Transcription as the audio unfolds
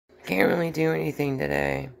Can't really do anything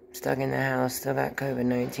today. Stuck in the house, still got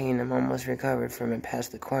COVID-19. I'm almost recovered from it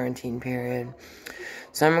past the quarantine period.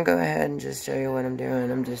 So I'm gonna go ahead and just show you what I'm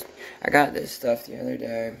doing. I got this stuff the other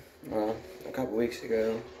day, well, a couple weeks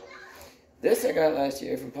ago. This I got last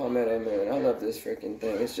year from Palmetto Moon. I love this freaking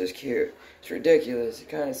thing. It's just cute. It's ridiculous. It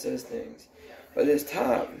kind of says things. But this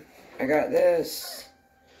top, I got this.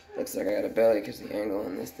 Looks like I got a belly because of the angle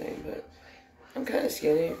on this thing, but I'm kind of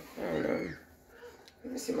skinny. I don't know.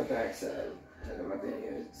 Let me see my backside. Check out my videos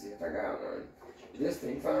and see if I got one. This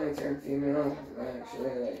thing finally turned female.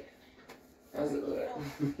 Actually, like, how's it look?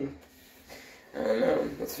 I don't know.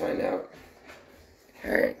 Let's find out.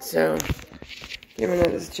 Alright, so, given that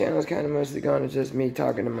this channel's kind of mostly gone to just me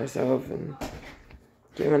talking to myself, and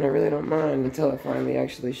given I really don't mind until I finally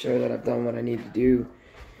actually show that I've done what I need to do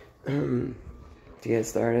to get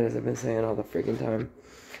started, as I've been saying all the freaking time,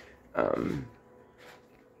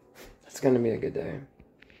 it's gonna be a good day.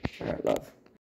 Alright, love.